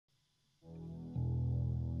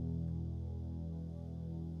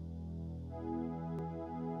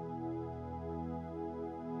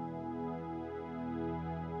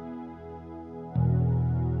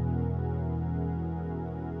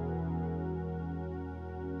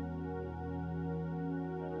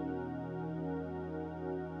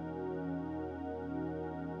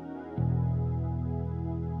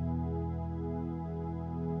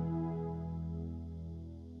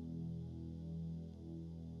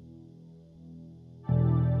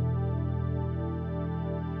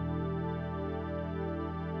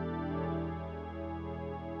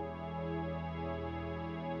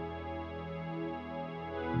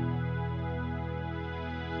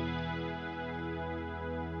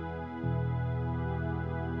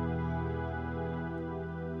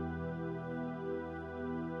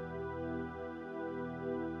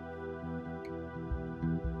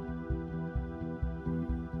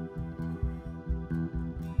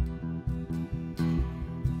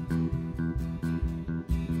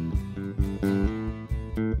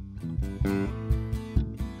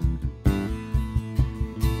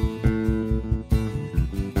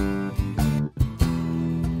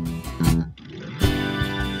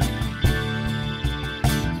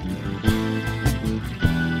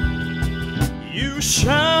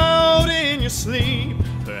shout in your sleep,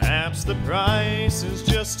 perhaps the price is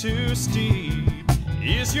just too steep.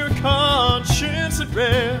 Is your conscience at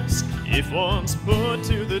rest if once put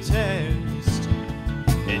to the test?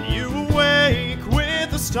 And you awake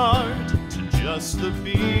with a start to just the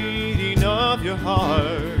beating of your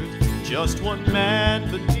heart. Just one man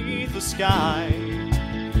beneath the sky,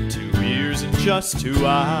 2 ears and just 2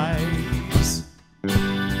 eyes.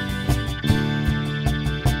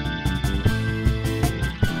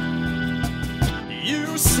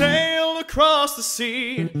 You sail across the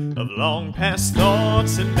sea of long past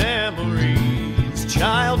thoughts and memories,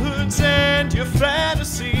 childhoods and your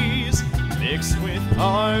fantasies mixed with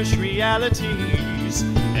harsh realities.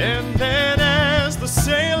 And then as the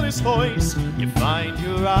sail is hoist, you find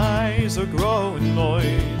your eyes are growing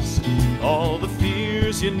moist. All the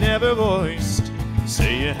fears you never voiced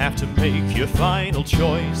say you have to make your final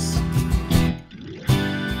choice.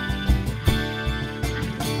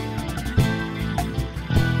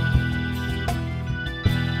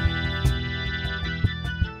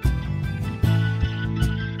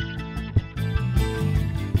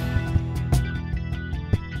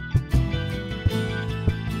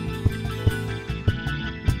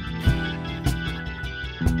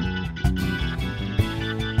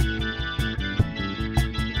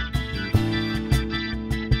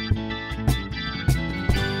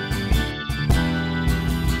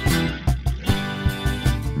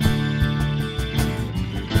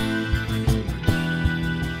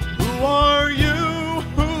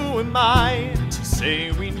 To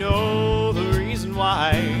say we know the reason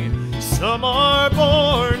why some are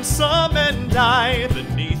born, some men die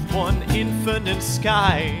beneath one infinite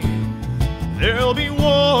sky. There'll be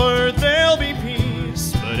war, there'll be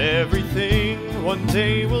peace, but everything one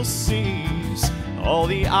day will cease. All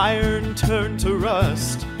the iron turn to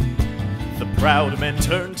rust, the proud men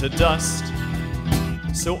turn to dust.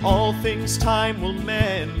 So all things time will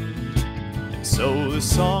mend, and so the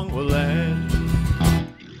song will end.